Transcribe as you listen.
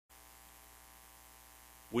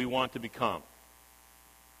we want to become.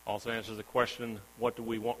 Also answers the question, what do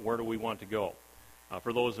we want? Where do we want to go?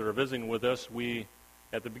 For those that are visiting with us,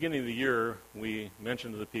 at the beginning of the year, we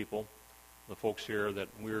mentioned to the people, the folks here, that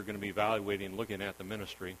we were going to be evaluating and looking at the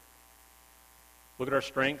ministry. Look at our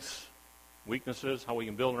strengths, weaknesses, how we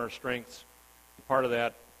can build on our strengths. Part of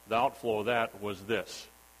that, the outflow of that was this,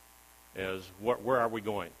 where are we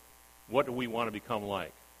going? What do we want to become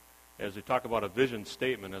like? As we talk about a vision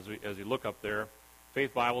statement, as we look up there,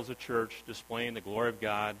 Faith Bible is a church displaying the glory of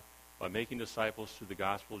God by making disciples through the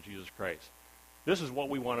gospel of Jesus Christ. This is what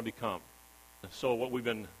we want to become. So what we've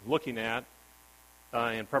been looking at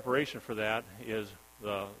in preparation for that is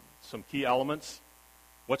some key elements,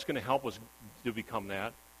 what's going to help us to become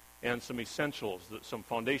that, and some essentials, some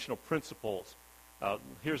foundational principles.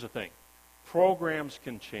 Here's the thing. Programs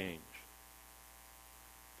can change.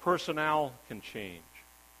 Personnel can change.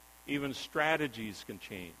 Even strategies can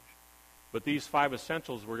change. But these 5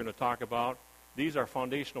 essentials we're going to talk about, these are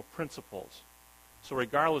foundational principles. So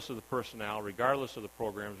regardless of the personnel, regardless of the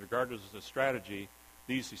programs, regardless of the strategy,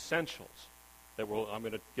 these essentials that I'm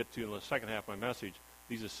going to get to in the second half of my message,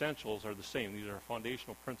 these essentials are the same. These are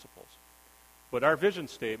foundational principles. But our vision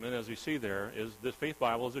statement, as we see there, is the Faith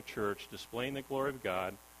Bible is a church displaying the glory of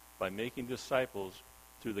God by making disciples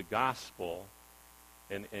through the gospel,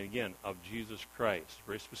 and again, of Jesus Christ.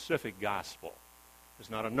 Very specific gospel. It's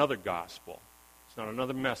not another gospel. It's not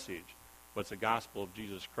another message, but it's the gospel of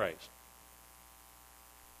Jesus Christ.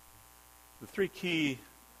 The 3 key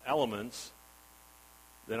elements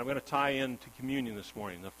that I'm going to tie into communion this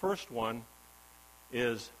morning. The first one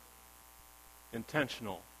is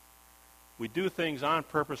intentional. We do things on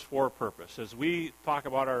purpose, for a purpose. As we talk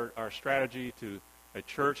about our strategy to a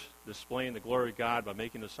church displaying the glory of God by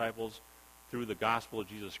making disciples through the gospel of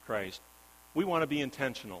Jesus Christ, we want to be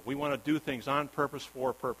intentional. We want to do things on purpose, for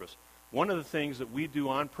a purpose. One of the things that we do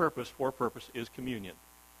on purpose, for a purpose, is communion.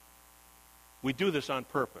 We do this on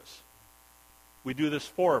purpose. We do this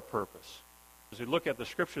for a purpose. As we look at the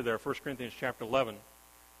scripture there, 1 Corinthians chapter 11,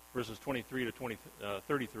 verses 23 to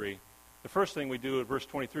 33, the first thing we do at verse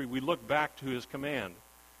 23, we look back to his command.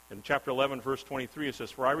 In chapter 11, verse 23, it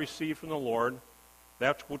says, "For I received from the Lord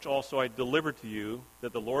that which also I delivered to you,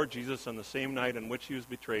 that the Lord Jesus, on the same night in which he was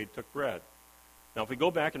betrayed, took bread." Now, if we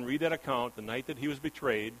go back and read that account, the night that he was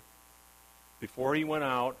betrayed, before he went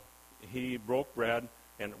out, he broke bread,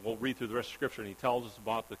 and we'll read through the rest of Scripture, and he tells us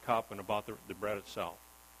about the cup and about the bread itself.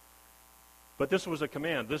 But this was a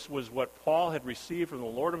command. This was what Paul had received from the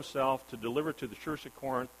Lord himself to deliver to the church at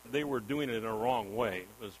Corinth. They were doing it in a wrong way.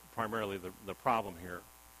 It was primarily the problem here.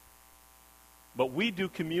 But we do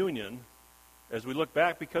communion as we look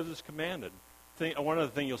back because it's commanded. One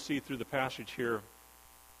other thing you'll see through the passage here,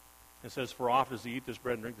 it says, "For often as you eat this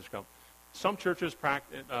bread and drink this cup." Some churches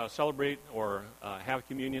celebrate or have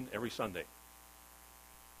communion every Sunday.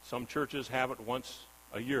 Some churches have it once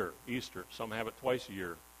a year, Easter. Some have it twice a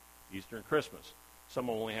year, Easter and Christmas. Some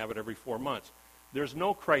only have it every 4 months. There's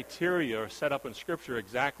no criteria set up in Scripture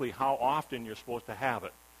exactly how often you're supposed to have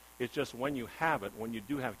it. It's just when you have it, when you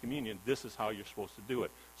do have communion, this is how you're supposed to do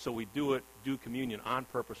it. So we do communion on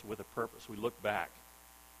purpose with a purpose. We look back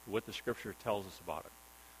to what the Scripture tells us about it.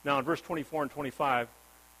 Now in verse 24 and 25,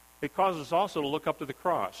 it causes us also to look up to the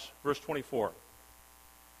cross. Verse 24.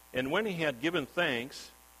 "And when he had given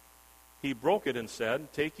thanks, he broke it and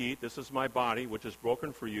said, 'Take, eat, this is my body, which is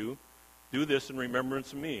broken for you. Do this in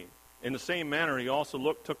remembrance of me.' In the same manner he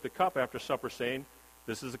also took the cup after supper, saying,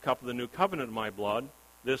 'This is the cup of the new covenant in my blood.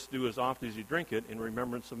 This do as often as you drink it in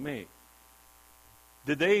remembrance of me.'"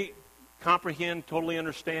 Did they comprehend, totally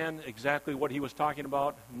understand exactly what he was talking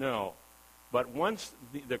about? No. But once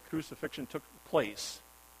the crucifixion took place,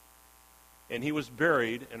 and he was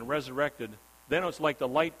buried and resurrected, then it's like the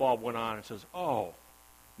light bulb went on and says, "Oh,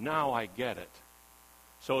 now I get it."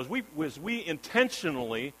 So as we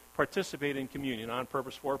intentionally participate in communion on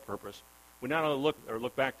purpose, for a purpose, we not only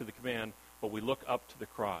look back to the command, but we look up to the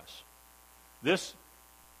cross. This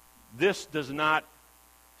does not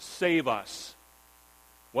save us.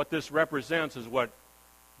 What this represents is what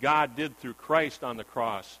God did through Christ on the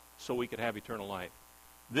cross so we could have eternal life.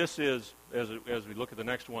 This is, as we look at the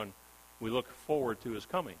next one, we look forward to his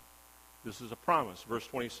coming. This is a promise. Verse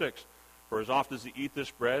 26, "For as often as you eat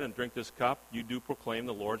this bread and drink this cup, you do proclaim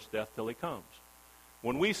the Lord's death till he comes."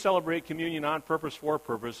 When we celebrate communion on purpose, for a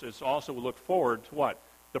purpose, it's also we look forward to what?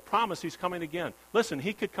 The promise he's coming again. Listen,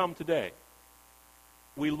 he could come today.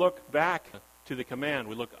 We look back to the command.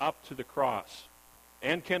 We look up to the cross.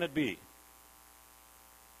 And can it be?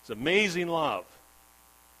 It's amazing love.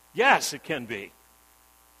 Yes, it can be.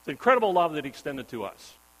 It's incredible love that he extended to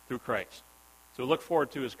us through Christ. So we look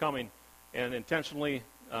forward to his coming and intentionally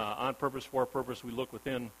on purpose, for a purpose, we look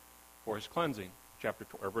within for his cleansing,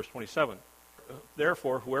 verse 27.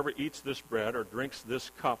 Therefore, whoever eats this bread or drinks this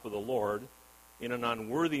cup of the Lord in an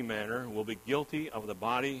unworthy manner will be guilty of the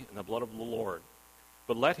body and the blood of the Lord.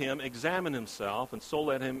 But let him examine himself, and so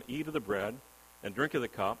let him eat of the bread and drink of the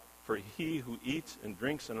cup. For he who eats and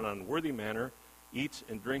drinks in an unworthy manner eats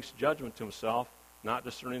and drinks judgment to himself, not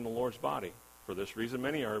discerning the Lord's body. For this reason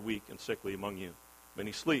many are weak and sickly among you.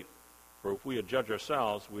 Many sleep. For if we had judged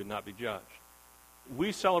ourselves, we would not be judged.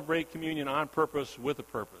 We celebrate communion on purpose with a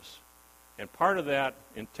purpose. And part of that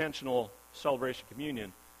intentional celebration of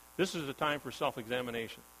communion, this is a time for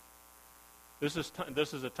self-examination. This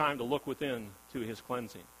is a time to look within to his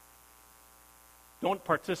cleansing. Don't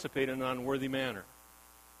participate in an unworthy manner.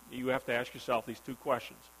 You have to ask yourself these two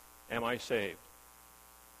questions. Am I saved?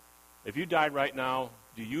 If you died right now,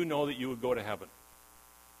 do you know that you would go to heaven?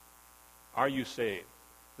 Are you saved?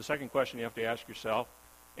 The second question you have to ask yourself,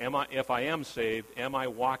 if I am saved, am I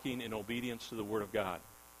walking in obedience to the Word of God?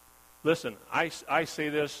 Listen, I say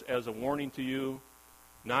this as a warning to you,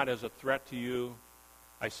 not as a threat to you.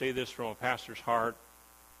 I say this from a pastor's heart.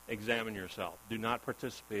 Examine yourself. Do not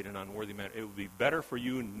participate in an unworthy manner. It would be better for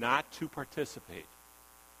you not to participate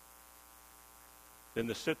than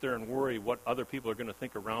to sit there and worry what other people are going to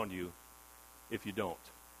think around you if you don't.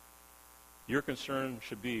 Your concern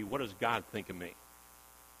should be, what does God think of me?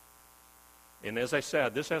 And as I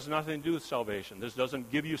said, this has nothing to do with salvation. This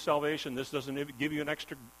doesn't give you salvation. This doesn't give you an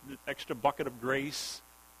extra bucket of grace.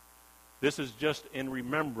 This is just in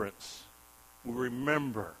remembrance. We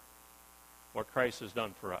remember what Christ has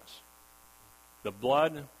done for us. The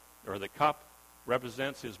blood, or the cup,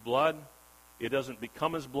 represents his blood. It doesn't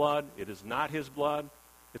become his blood. It is not his blood.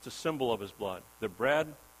 It's a symbol of his blood. The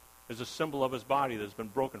bread is a symbol of his body that has been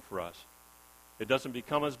broken for us. It doesn't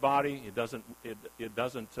become his body.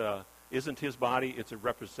 Isn't his body. It's a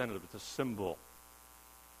representative. It's a symbol.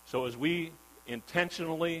 So as we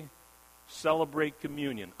intentionally celebrate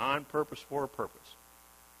communion on purpose, for a purpose,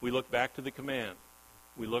 we look back to the command.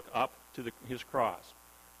 We look up to his cross.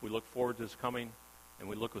 We look forward to his coming, and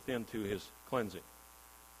we look within to his cleansing.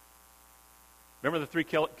 Remember the three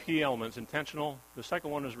key elements: intentional. The second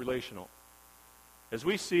one is relational. As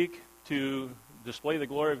we seek to display the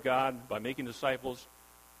glory of God by making disciples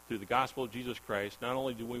through the gospel of Jesus Christ, not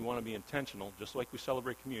only do we want to be intentional, just like we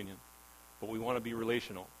celebrate communion, but we want to be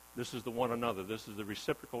relational. This is the one another. This is the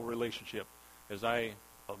reciprocal relationship. As I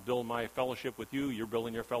build my fellowship with you, you're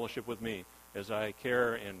building your fellowship with me. As I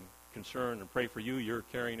care and concern and pray for you, you're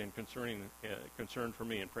caring and concerned for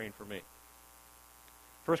me and praying for me.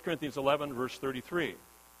 1 Corinthians 11, verse 33.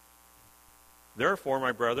 Therefore,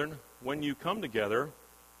 my brethren, when you come together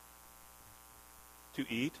to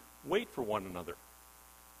eat, wait for one another.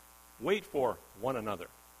 Wait for one another.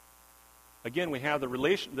 Again, we have the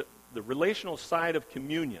relational side of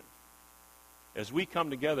communion. As we come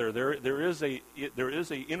together, there is a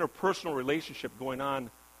interpersonal relationship going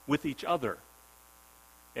on with each other.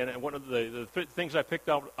 And one of the things I picked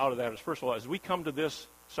out of that is, first of all, as we come to this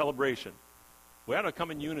celebration, we ought to come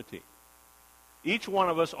in unity. Each one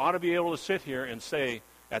of us ought to be able to sit here and say,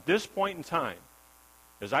 at this point in time,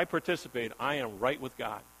 as I participate, I am right with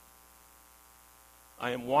God.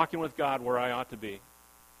 I am walking with God where I ought to be.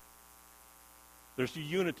 There's a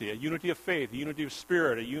unity of faith, a unity of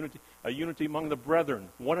spirit, a unity among the brethren,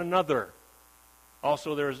 one another.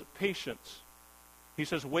 Also, there's patience. He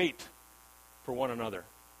says, wait for one another.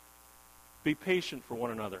 Be patient for one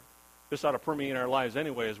another. This ought to permeate our lives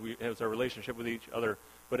anyway as our relationship with each other.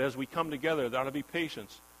 But as we come together, there ought to be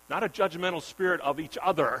patience. Not a judgmental spirit of each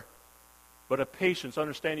other, but a patience,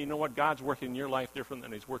 understanding, you know what, God's working in your life different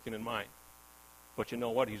than he's working in mine. But you know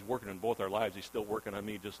what? He's working in both our lives. He's still working on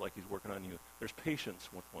me just like he's working on you. There's patience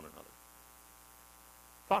with one another.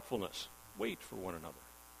 Thoughtfulness. Wait for one another.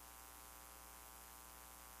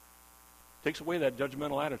 Takes away that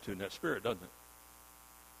judgmental attitude and that spirit, doesn't it?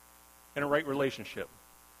 And a right relationship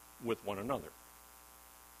with one another.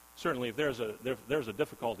 Certainly, if there's a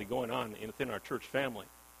difficulty going on within our church family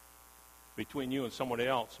between you and somebody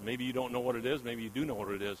else, maybe you don't know what it is, maybe you do know what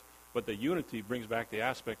it is, but the unity brings back the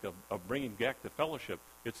aspect of bringing back the fellowship.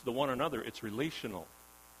 It's the one another. It's relational.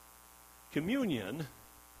 Communion,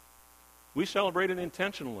 we celebrate it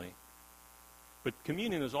intentionally, but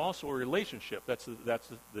communion is also a relationship. That's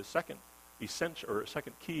the second essential or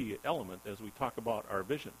second key element as we talk about our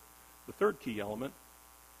vision. The third key element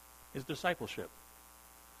is discipleship.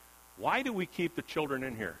 Why do we keep the children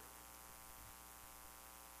in here?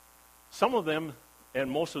 Some of them and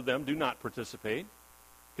most of them do not participate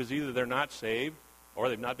because either they're not saved or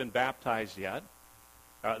they've not been baptized yet.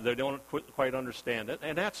 They don't quite understand it,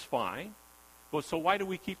 and that's fine. Well, so why do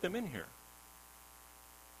we keep them in here?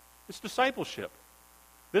 It's discipleship.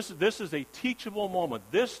 This is a teachable moment.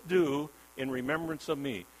 This do in remembrance of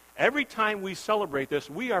me. Every time we celebrate this,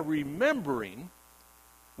 we are remembering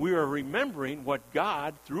what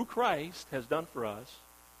God, through Christ, has done for us.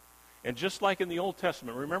 And just like in the Old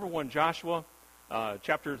Testament, remember when Joshua,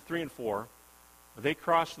 chapter 3 and 4, they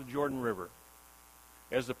crossed the Jordan River.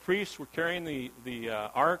 As the priests were carrying the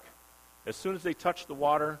ark, as soon as they touched the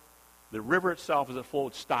water, the river itself, as it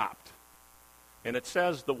flowed, stopped. And it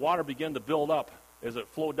says the water began to build up. As it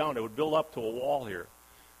flowed down, it would build up to a wall here.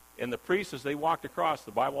 And the priests, as they walked across,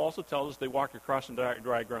 the Bible also tells us they walked across in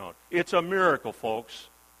dry ground. It's a miracle, folks.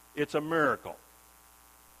 It's a miracle.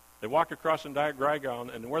 They walked across in dry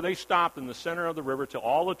ground, and where they stopped in the center of the river till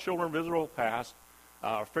all the children of Israel passed,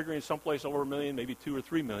 figuring someplace over 1 million, maybe 2 or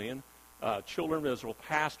 3 million, children of Israel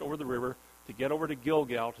passed over the river to get over to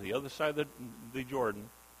Gilgal, to the other side of the Jordan.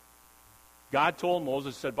 God told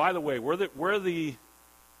Moses, said, by the way, where the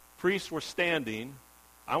priests were standing,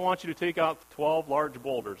 I want you to take out 12 large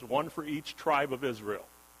boulders, one for each tribe of Israel.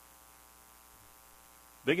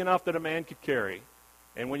 Big enough that a man could carry.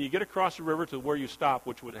 And when you get across the river to where you stop,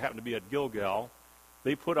 which would happen to be at Gilgal,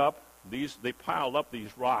 they piled up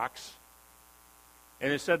these rocks.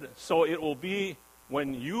 And it said, so it will be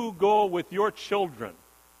when you go with your children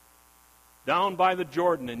down by the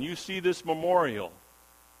Jordan and you see this memorial,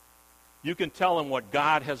 you can tell them what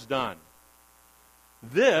God has done.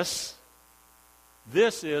 This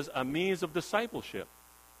is a means of discipleship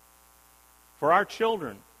for our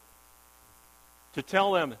children, to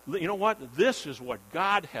tell them, you know what? This is what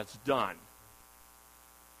God has done.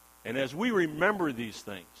 And as we remember these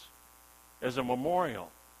things as a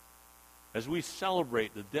memorial, as we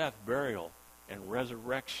celebrate the death, burial, and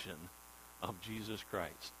resurrection of Jesus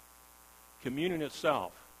Christ, communion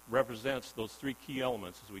itself represents those 3 key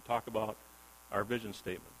elements as we talk about our vision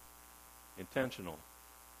statement: intentional,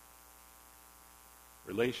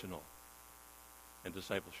 relational, and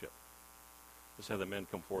discipleship. Let's have the men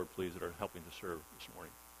come forward, please, that are helping to serve this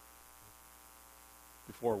morning.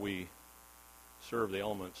 Before we serve the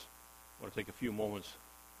elements, I want to take a few moments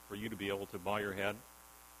for you to be able to bow your head,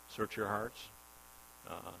 search your hearts,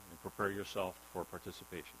 and prepare yourself for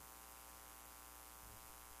participation.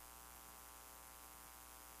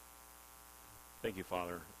 Thank you,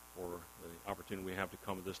 Father, for the opportunity we have to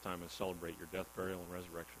come at this time and celebrate your death, burial, and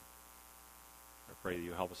resurrection. I pray that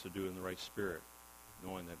you help us to do it in the right spirit,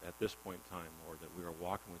 knowing that at this point in time, Lord, that we are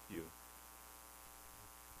walking with you.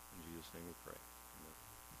 In Jesus' name we pray. Amen.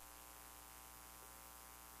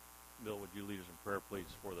 Bill, would you lead us in prayer, please,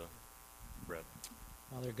 for the bread?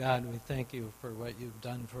 Father God, we thank you for what you've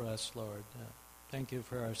done for us, Lord. Thank you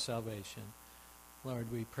for our salvation.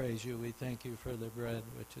 Lord, we praise you. We thank you for the bread,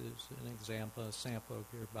 which is an example, a sample of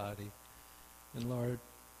your body. And Lord,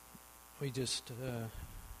 we just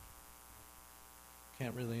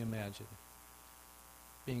can't really imagine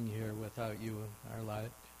being here without you in our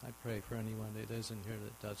life. I pray for anyone that isn't here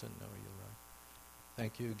that doesn't know you, Lord.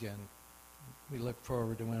 Thank you again. We look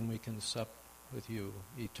forward to when we can sup with you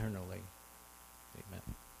eternally. Amen.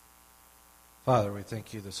 Father, we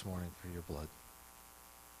thank you this morning for your blood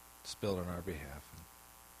spilled on our behalf,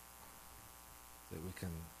 and that we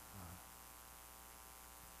can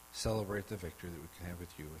celebrate the victory that we can have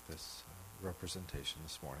with you with this representation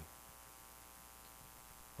this morning.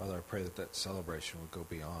 Father, I pray that that celebration would go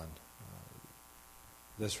beyond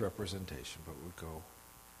this representation, but would go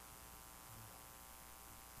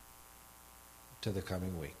to the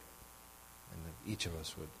coming week, and that each of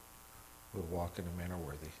us would walk in a manner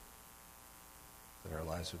worthy, that our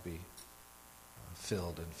lives would be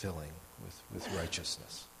filled and filling with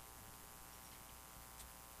righteousness,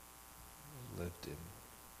 lived in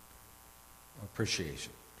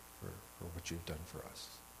appreciation for what you've done for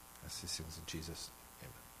us. I ask these things in Jesus'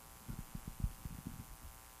 name. Amen.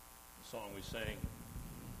 The song we sang,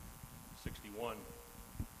 61,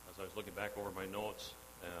 as I was looking back over my notes,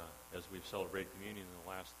 as we've celebrated communion in the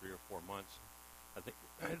last 3 or 4 months,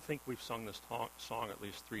 I think we've sung this song at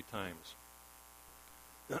least 3 times.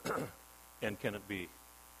 And can it be?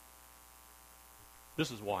 This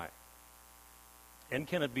is why. And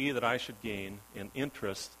can it be that I should gain an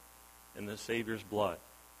interest in the Savior's blood?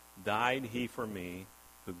 Died he for me,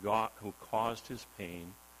 who caused his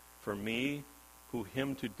pain, for me, who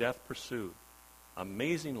him to death pursued.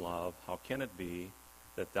 Amazing love, how can it be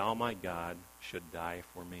that thou, my God, should die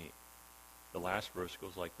for me? The last verse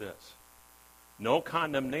goes like this. No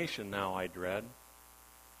condemnation now I dread.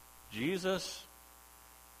 Jesus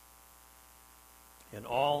and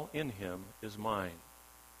all in him is mine.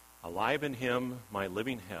 Alive in him, my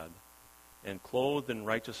living head, and clothed in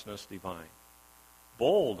righteousness divine.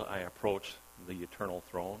 bold I approach the eternal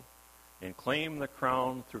throne and claim the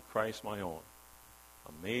crown through Christ my own.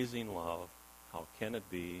 Amazing love, how can it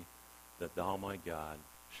be that thou, my God,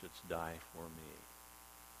 shouldst die for me?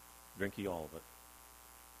 Drink ye all of it.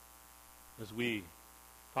 As we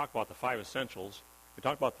talk about the 5 essentials, we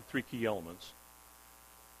talk about the 3 key elements.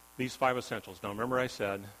 These 5 essentials. Now remember I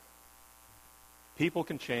said, people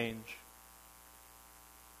can change,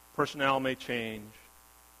 personnel may change,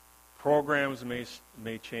 programs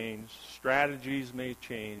may change, strategies may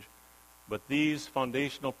change, but these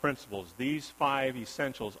foundational principles, these 5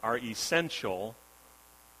 essentials are essential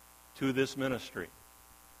to this ministry.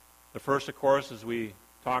 The first, of course, as we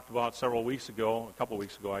talked about several weeks ago, a couple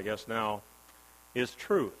weeks ago I guess now, is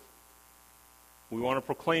truth. We want to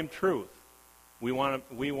proclaim truth. We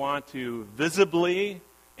want to visibly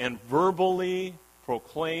and verbally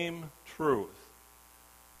proclaim truth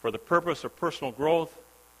for the purpose of personal growth,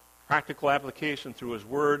 practical application through His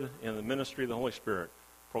Word, and the ministry of the Holy Spirit.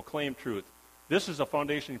 Proclaim truth. This is a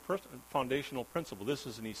foundational principle. This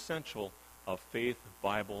is an essential of Faith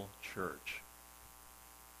Bible Church.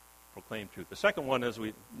 Proclaim truth. The second one, as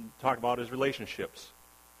we talk about, is relationships.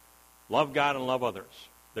 Love God and love others.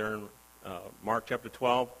 There in Mark chapter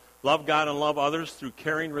 12. Love God and love others through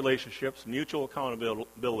caring relationships, mutual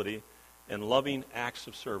accountability, and loving acts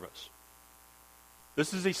of service.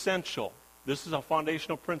 This is essential. This is a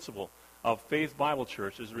foundational principle of Faith Bible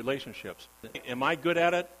Church, is relationships. Am I good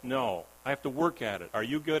at it? No. I have to work at it. Are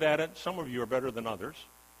you good at it? Some of you are better than others.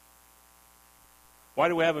 Why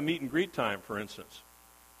do we have a meet and greet time, for instance?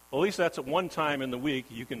 Well, at least that's at one time in the week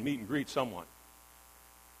you can meet and greet someone.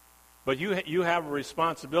 But you have a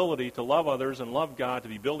responsibility to love others and love God, to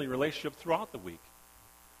be building relationships throughout the week.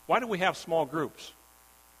 Why do we have small groups?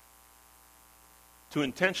 To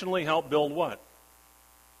intentionally help build what?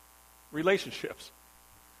 Relationships.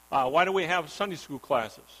 Why do we have Sunday school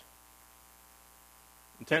classes?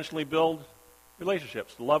 Intentionally build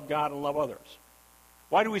relationships, to love God and love others.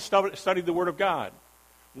 Why do we study the Word of God?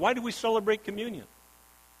 Why do we celebrate communion?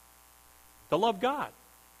 To love God.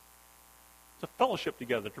 To fellowship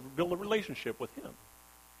together, to build a relationship with Him.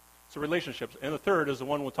 So relationships. And the third is the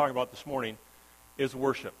one we'll talk about this morning, is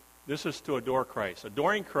worship. This is to adore Christ.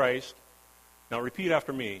 Adoring Christ, now repeat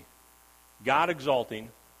after me, God exalting,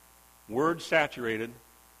 Word saturated,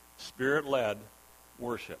 Spirit-led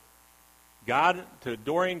worship. God, to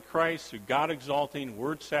adoring Christ through God exalting,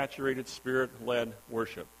 Word saturated, Spirit-led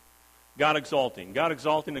worship. God exalting. God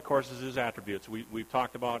exalting, of course, is His attributes. We've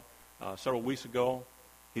talked about several weeks ago.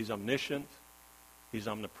 He's omniscient. He's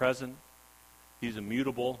omnipresent. He's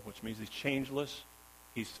immutable, which means He's changeless.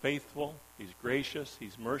 He's faithful. He's gracious.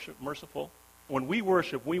 He's merciful. When we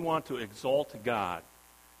worship, we want to exalt God.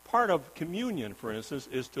 Part of communion, for instance,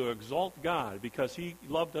 is to exalt God because He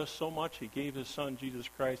loved us so much, He gave His Son, Jesus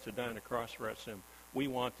Christ, to die on the cross for our sin. We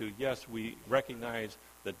want to, yes, we recognize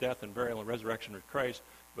the death and burial and resurrection of Christ,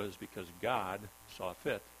 but it's because God saw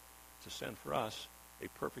fit to send for us a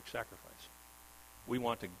perfect sacrifice. We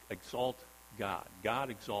want to exalt God. God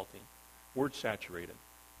exalting. Word saturated.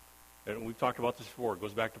 And we've talked about this before. It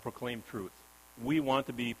goes back to proclaim truth. We want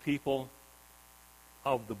to be people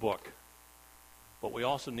of the book. But we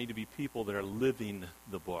also need to be people that are living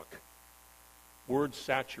the book. Word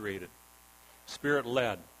saturated.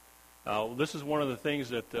 Spirit-led. This is one of the things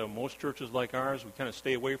that most churches like ours, we kind of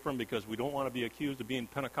stay away from because we don't want to be accused of being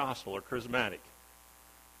Pentecostal or charismatic.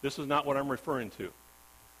 This is not what I'm referring to.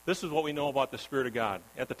 This is what we know about the Spirit of God.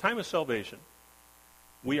 At the time of salvation,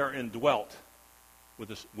 we are indwelt with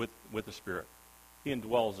the Spirit. He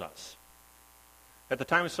indwells us. At the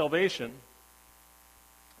time of salvation,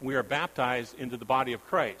 we are baptized into the body of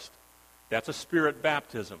Christ. That's a Spirit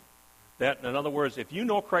baptism. That, in other words, if you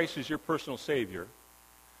know Christ as your personal Savior,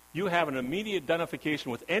 you have an immediate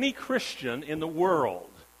identification with any Christian in the world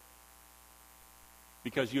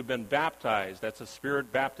because you've been baptized. That's a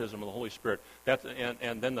Spirit baptism of the Holy Spirit.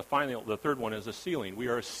 And then the third one is a sealing. We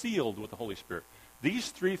are sealed with the Holy Spirit. These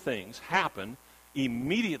 3 things happen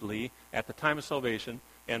immediately at the time of salvation,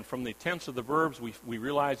 and from the tense of the verbs, we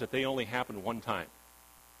realize that they only happen one time.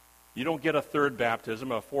 You don't get a 3rd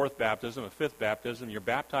baptism, a 4th baptism, a 5th baptism. You're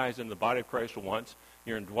baptized in the body of Christ once.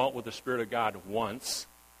 You're indwelt with the Spirit of God once.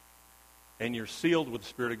 And you're sealed with the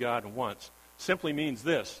Spirit of God once. Simply means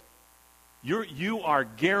this. You are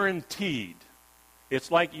guaranteed. It's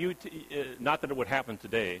like not that it would happen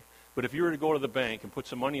today, but if you were to go to the bank and put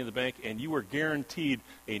some money in the bank and you were guaranteed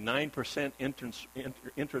a 9%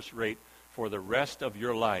 interest rate for the rest of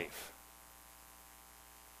your life.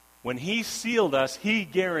 When He sealed us, He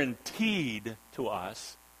guaranteed to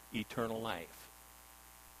us eternal life.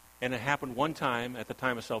 And it happened one time at the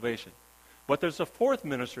time of salvation. But there's a fourth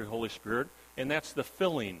ministry of the Holy Spirit, and that's the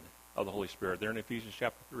filling of the Holy Spirit. There in Ephesians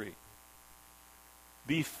chapter 3.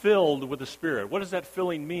 Be filled with the Spirit. What does that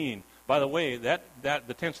filling mean? By the way, the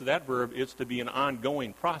tense of that verb is to be an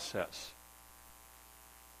ongoing process.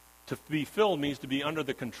 To be filled means to be under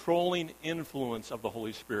the controlling influence of the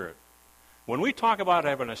Holy Spirit. When we talk about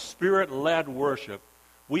having a Spirit-led worship,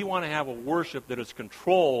 we want to have a worship that is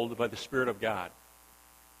controlled by the Spirit of God.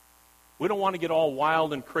 We don't want to get all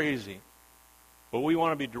wild and crazy, but we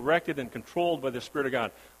want to be directed and controlled by the Spirit of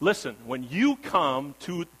God. Listen, when you come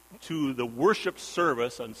to the worship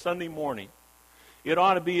service on Sunday morning, it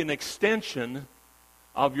ought to be an extension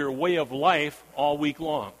of your way of life all week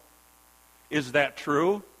long. Is that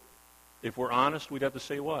true? If we're honest, we'd have to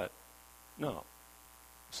say what? No.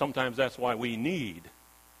 Sometimes that's why we need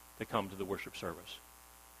to come to the worship service.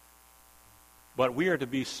 But we are to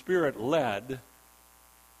be Spirit-led.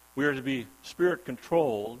 We are to be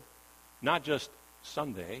Spirit-controlled, not just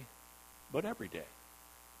Sunday, but every day.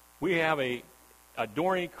 We have a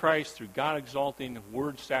adoring Christ through God-exalting,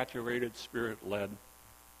 Word-saturated, Spirit-led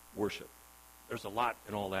worship. There's a lot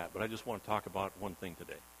in all that, but I just want to talk about one thing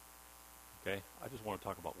today. Okay? I just want to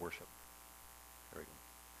talk about worship. There we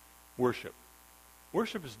go. Worship.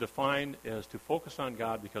 Worship is defined as to focus on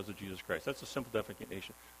God because of Jesus Christ. That's a simple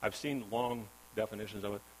definition. I've seen long definitions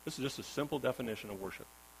of it. This is just a simple definition of worship.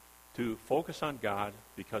 To focus on God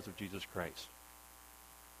because of Jesus Christ.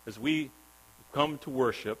 As we come to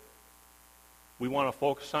worship, we want to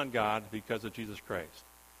focus on God because of Jesus Christ.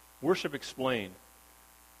 Worship explained.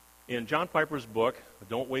 In John Piper's book,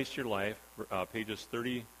 Don't Waste Your Life, pages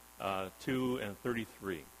 32 and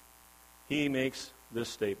 33, he makes this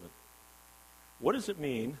statement. What does it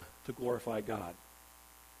mean to glorify God?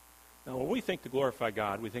 Now, when we think to glorify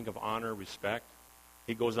God, we think of honor, respect.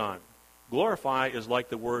 He goes on. Glorify is like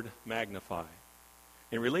the word magnify.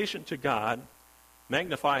 In relation to God,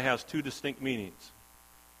 magnify has two distinct meanings.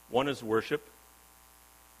 One is worship,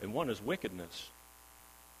 and one is wickedness.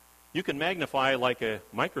 You can magnify like a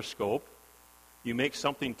microscope. You make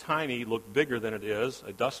something tiny look bigger than it is.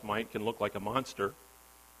 A dust mite can look like a monster.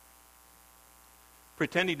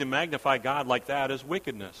 Pretending to magnify God like that is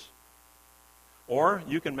wickedness. Or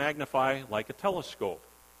you can magnify like a telescope.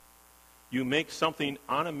 You make something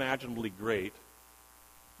unimaginably great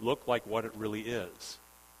look like what it really is.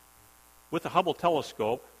 With the Hubble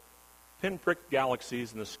telescope, pinprick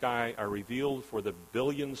galaxies in the sky are revealed for the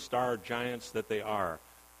billion star giants that they are.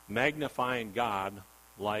 Magnifying God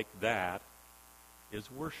like that is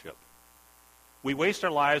worship. We waste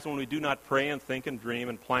our lives when we do not pray and think and dream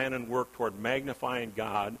and plan and work toward magnifying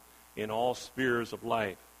God in all spheres of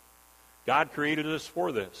life. God created us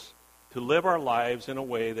for this, to live our lives in a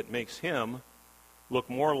way that makes Him look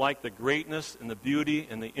more like the greatness and the beauty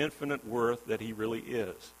and the infinite worth that He really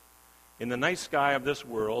is. In the night sky of this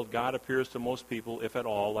world, God appears to most people, if at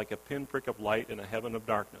all, like a pinprick of light in a heaven of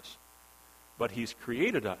darkness. But He's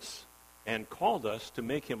created us and called us to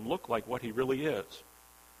make Him look like what He really is.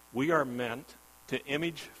 We are meant to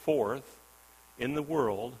image forth in the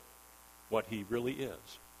world what He really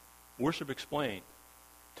is. Worship explained.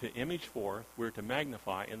 To image forth, we're to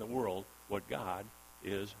magnify in the world what God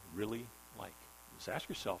is really like. Just ask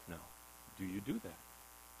yourself now, do you do that?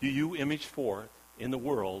 Do you image forth in the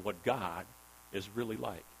world what God is really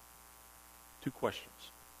like? Two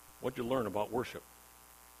questions. What did you learn about worship?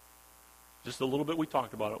 Just a little bit we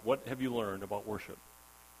talked about it. What have you learned about worship?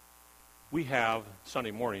 We have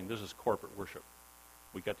Sunday morning, this is corporate worship.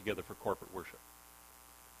 We got together for corporate worship.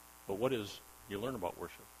 But what is you learn about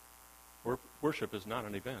worship? Worship is not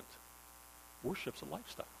an event. Worship's a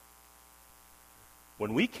lifestyle.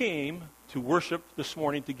 When we came to worship this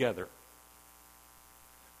morning together,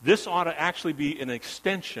 this ought to actually be an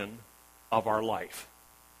extension of our life.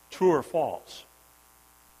 True or false?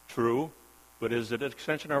 True, but is it an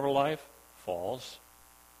extension of our life? False.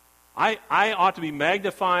 I ought to be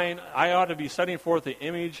magnifying, I ought to be setting forth the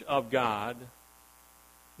image of God,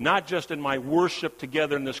 not just in my worship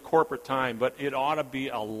together in this corporate time, but it ought to be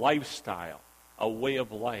a lifestyle, a way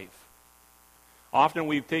of life. Often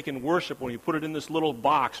we've taken worship, when we put it in this little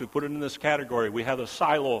box, we put it in this category, we have the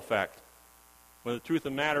silo effect. When the truth of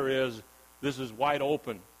the matter is, this is wide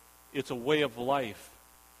open. It's a way of life,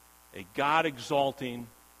 a God-exalting,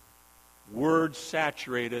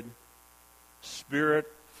 Word-saturated,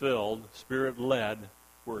 Spirit-filled, Spirit-led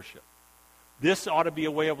worship. This ought to be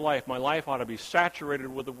a way of life. My life ought to be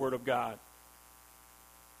saturated with the Word of God.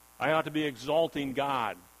 I ought to be exalting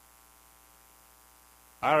God.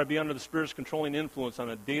 I ought to be under the Spirit's controlling influence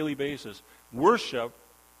on a daily basis. Worship,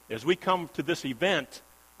 as we come to this event,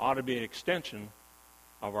 ought to be an extension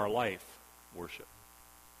of our life worship.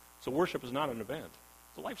 So worship is not an event.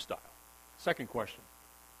 It's a lifestyle. Second question.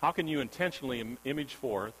 How can you intentionally image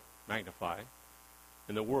forth, magnify,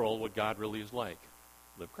 in the world what God really is like?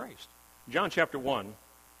 Live Christ. John chapter 1,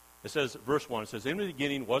 it says, verse 1, it says, in the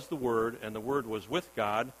beginning was the Word, and the Word was with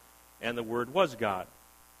God, and the Word was God.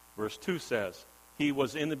 Verse 2 says, he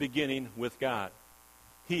was in the beginning with God.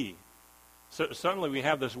 He. So suddenly we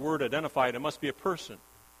have this word identified. It must be a person.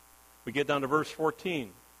 We get down to verse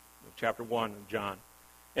 14 of chapter 1 of John.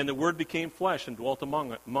 And the Word became flesh and dwelt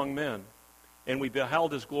among men. And we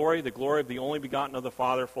beheld his glory, the glory of the only begotten of the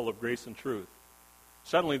Father, full of grace and truth.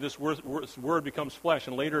 Suddenly this word becomes flesh,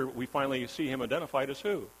 and later we finally see him identified as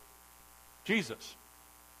who? Jesus.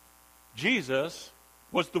 Jesus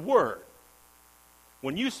was the Word.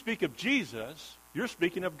 When you speak of Jesus, you're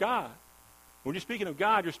speaking of God. When you're speaking of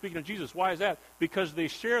God, you're speaking of Jesus. Why is that? Because they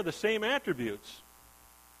share the same attributes.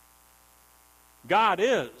 God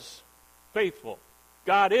is faithful.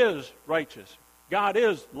 God is righteous. God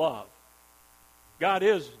is love. God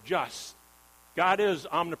is just. God is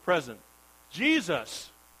omnipresent.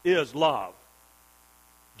 Jesus is love.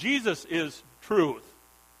 Jesus is truth.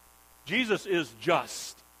 Jesus is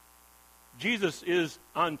just. Jesus is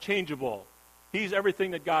unchangeable. He's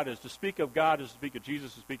everything that God is. To speak of God is to speak of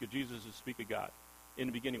Jesus. To speak of Jesus is to speak of God. In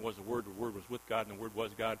the beginning was the Word was with God, and the Word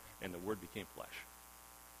was God, and the Word became flesh.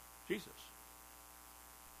 Jesus.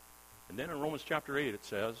 And then in Romans chapter 8 it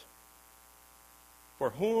says, for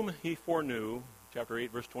whom he foreknew, chapter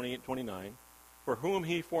 8, verse 28 and 29, for whom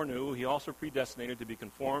he foreknew, he also predestinated to be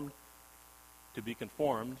conformed to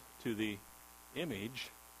the image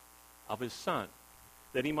of his Son,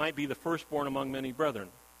 that he might be the firstborn among many brethren.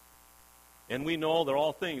 And we know that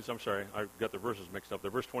all things, I got the verses mixed up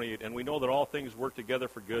there, verse 28, and we know that all things work together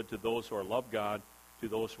for good to those who are love God, to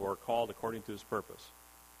those who are called according to his purpose.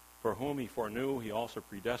 For whom he foreknew, he also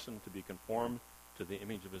predestined to be conformed to the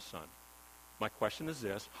image of his Son. My question is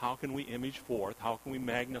this: how can we image forth, how can we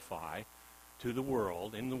magnify to the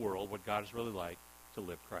world, in the world, what God is really like to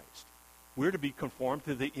live Christ? We're to be conformed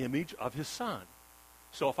to the image of his Son.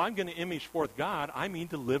 So if I'm going to image forth God, I mean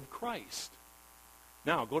to live Christ.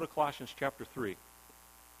 Now, go to Colossians chapter 3.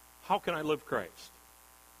 How can I live Christ?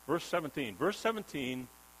 Verse 17. Verse 17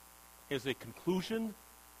 is a conclusion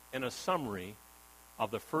and a summary of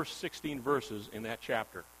the first 16 verses in that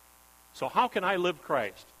chapter. So how can I live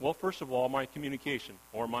Christ? Well, first of all, my communication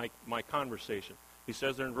or my conversation. He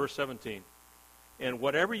says there in verse 17, and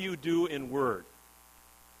whatever you do in word,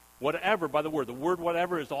 whatever, by the word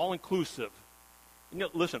whatever is all inclusive. You know,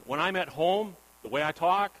 listen, when I'm at home, the way I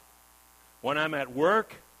talk, when I'm at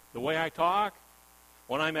work, the way I talk,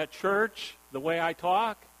 when I'm at church, the way I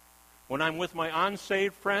talk, when I'm with my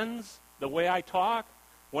unsaved friends, the way I talk,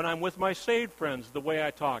 when I'm with my saved friends, the way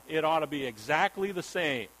I talk, it ought to be exactly the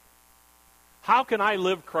same. How can I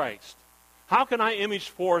live Christ? How can I image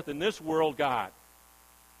forth in this world God?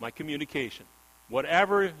 My communication.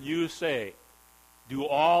 Whatever you say, do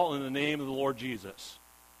all in the name of the Lord Jesus.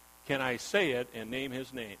 Can I say it and name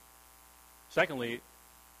his name? Secondly,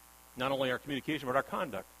 not only our communication, but our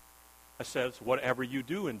conduct. It says, whatever you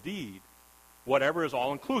do indeed. Whatever is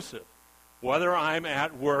all-inclusive. Whether I'm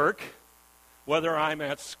at work, whether I'm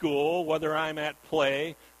at school, whether I'm at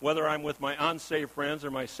play, whether I'm with my unsaved friends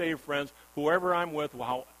or my saved friends, whoever I'm with,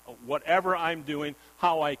 whatever I'm doing,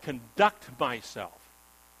 how I conduct myself.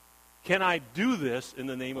 Can I do this in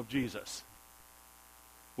the name of Jesus?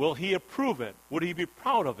 Will he approve it? Would he be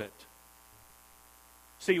proud of it?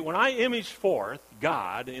 See, when I image forth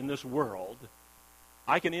God in this world,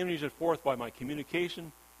 I can image it forth by my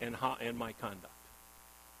communication and my conduct.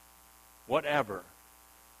 Whatever.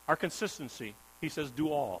 Our consistency, he says, do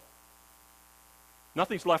all.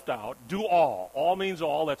 Nothing's left out. Do all. All means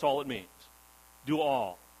all. That's all it means. Do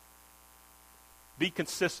all. Be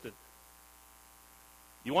consistent.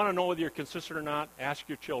 You want to know whether you're consistent or not? Ask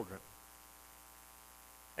your children.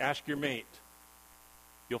 Ask your mate.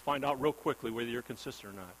 You'll find out real quickly whether you're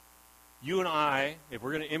consistent or not. You and I, if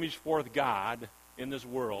we're going to image forth God in this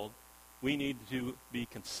world, we need to be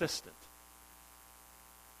consistent.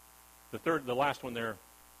 The last one there,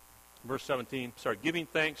 verse 17, giving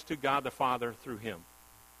thanks to God the Father through him.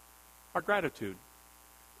 Our gratitude.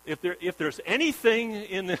 If there's anything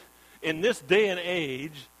in this day and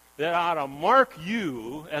age that ought to mark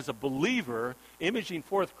you as a believer imaging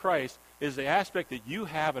forth Christ, is the aspect that you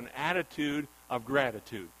have an attitude of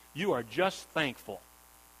gratitude. You are just thankful.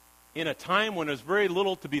 In a time when there's very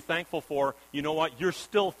little to be thankful for, you know what? You're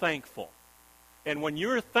still thankful. And when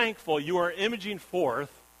you're thankful, you are imaging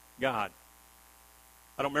forth God.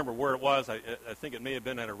 I don't remember where it was. I think it may have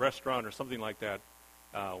been at a restaurant or something like that,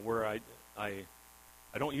 where I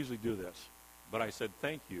don't usually do this. But I said,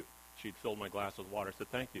 thank you. She'd filled my glass with water. I said,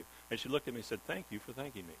 thank you. And she looked at me and said, thank you for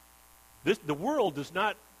thanking me. The world does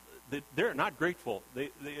not, they're not grateful.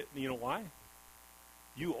 You know why?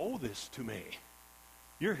 You owe this to me.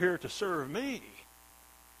 You're here to serve me.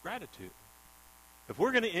 Gratitude. If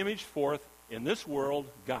we're going to image forth in this world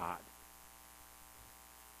God,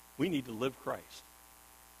 we need to live Christ.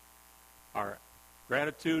 Our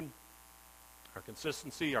gratitude, our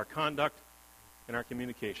consistency, our conduct, and our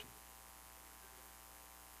communication.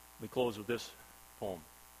 We close with this poem.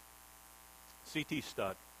 C.T.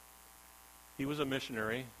 Studd. He was a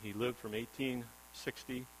missionary. He lived from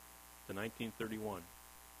 1860 to 1931.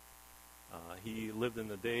 He lived in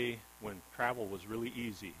the day when travel was really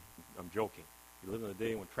easy. I'm joking. He lived in the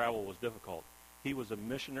day when travel was difficult. He was a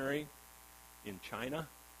missionary in China,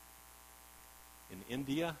 in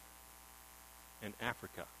India, and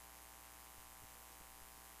Africa.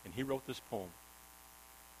 And he wrote this poem.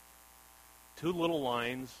 2 little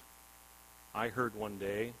lines I heard one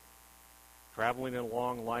day, traveling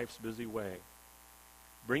along life's busy way,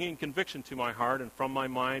 bringing conviction to my heart and from my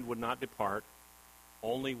mind would not depart.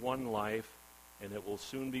 Only one life, and it will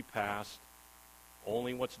soon be past.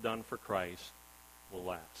 Only what's done for Christ will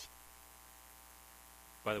last.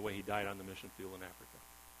 By the way, he died on the mission field in Africa.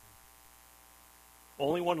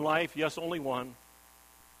 Only one life, yes, only one.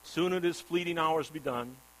 Soon it is fleeting hours be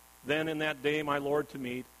done. Then in that day my Lord to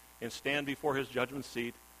meet and stand before his judgment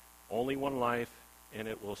seat. Only one life, and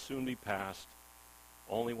it will soon be past.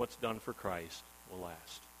 Only what's done for Christ will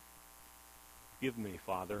last. Give me,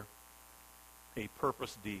 Father, a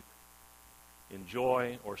purpose deep, in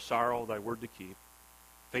joy or sorrow thy word to keep,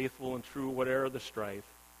 faithful and true whate'er the strife,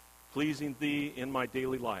 pleasing thee in my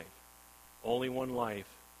daily life. Only one life,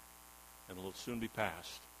 and it will soon be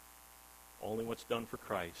past. Only what's done for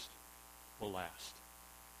Christ will last.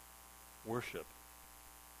 Worship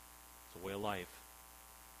is a way of life.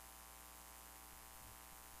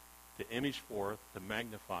 To image forth, to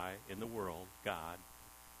magnify in the world God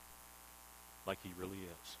like he really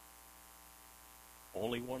is.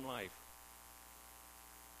 Only one life.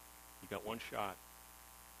 You got one shot.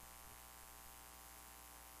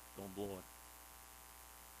 Don't blow it.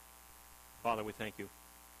 Father, we thank you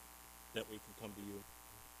that we can come to you.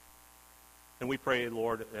 And we pray,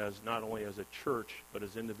 Lord, as not only as a church, but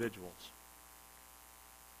as individuals,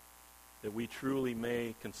 that we truly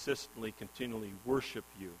may consistently, continually worship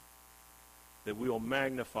you, that we will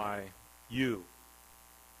magnify you,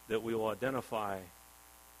 that we will identify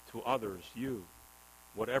to others you,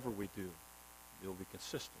 whatever we do, it will be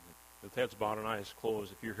consistent. With heads bowed and eyes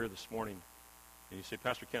closed, if you're here this morning and you say,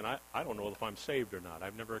 Pastor Ken, I don't know if I'm saved or not.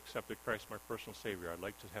 I've never accepted Christ my personal Savior. I'd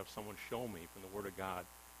like to have someone show me from the Word of God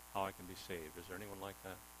how I can be saved. Is there anyone like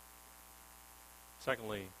that?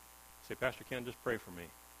 Secondly, say, Pastor Ken, just pray for me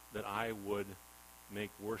that I would make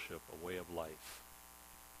worship a way of life.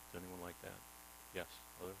 Is anyone like that? Yes.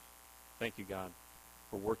 Others? Thank you, God,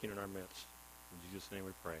 for working in our midst. In Jesus' name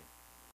we pray.